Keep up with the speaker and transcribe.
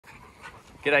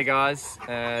G'day guys,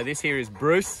 this here is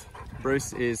Bruce.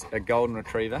 Bruce is a golden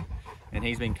retriever and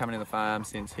he's been coming to the farm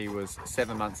since he was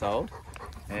 7 months old,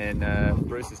 and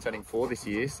Bruce is turning 4 this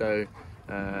year, so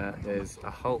there's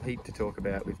a whole heap to talk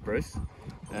about with Bruce.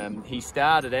 He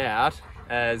started out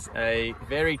as a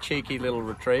very cheeky little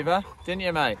retriever, didn't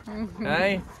you, mate?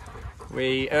 Hey?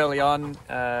 We early on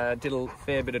did a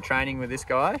fair bit of training with this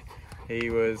guy. He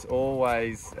was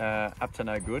always up to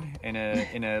no good in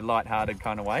a light-hearted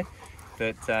kind of way.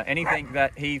 But anything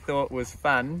that he thought was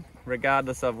fun,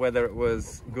 regardless of whether it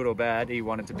was good or bad, he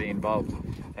wanted to be involved.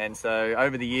 And so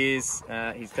over the years,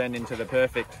 he's turned into the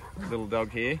perfect little dog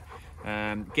here.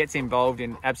 Gets involved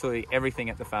in absolutely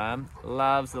everything at the farm,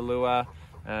 loves the lure.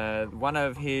 One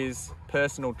of his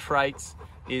personal traits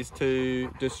is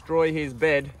to destroy his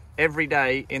bed every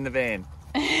day in the van,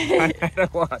 no matter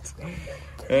what.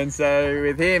 And so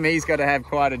with him, he's got to have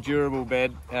quite a durable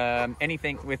bed.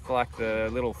 Anything with like the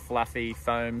little fluffy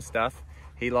foam stuff,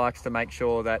 he likes to make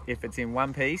sure that if it's in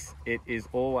one piece, it is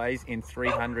always in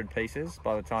 300 pieces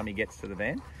by the time he gets to the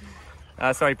van.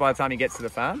 By the time he gets to the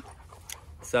farm.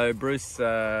 So Bruce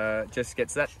just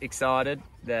gets that excited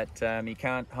that he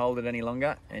can't hold it any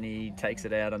longer, and he takes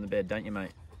it out on the bed, don't you,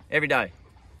 mate? Every day.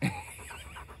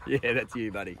 Yeah, that's you,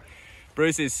 buddy.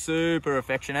 Bruce is super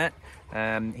affectionate.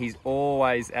 He's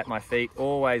always at my feet,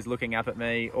 always looking up at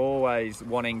me, always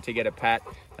wanting to get a pat.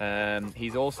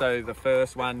 He's also the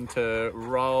first one to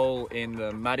roll in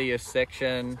the muddiest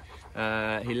section.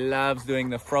 He loves doing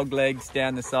the frog legs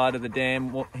down the side of the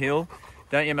damn hill.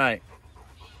 Don't you, mate?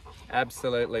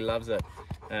 Absolutely loves it.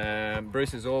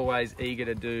 Bruce is always eager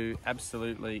to do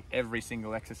absolutely every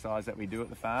single exercise that we do at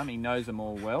the farm. He knows them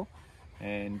all well,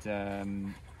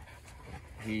 and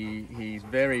he's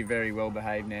very, very well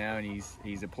behaved now, and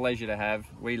he's a pleasure to have.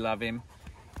 We love him.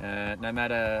 No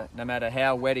matter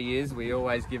how wet he is, we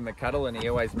always give him a cuddle, and he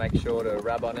always makes sure to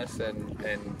rub on us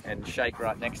and shake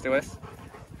right next to us,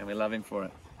 and we love him for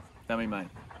it. Don't we, mate?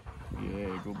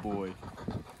 Yeah, good boy.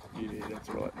 Yeah, that's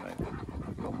right, mate.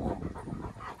 Come on.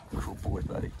 Good boy,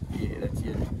 buddy. Yeah, that's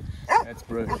you. That's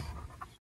Bruce.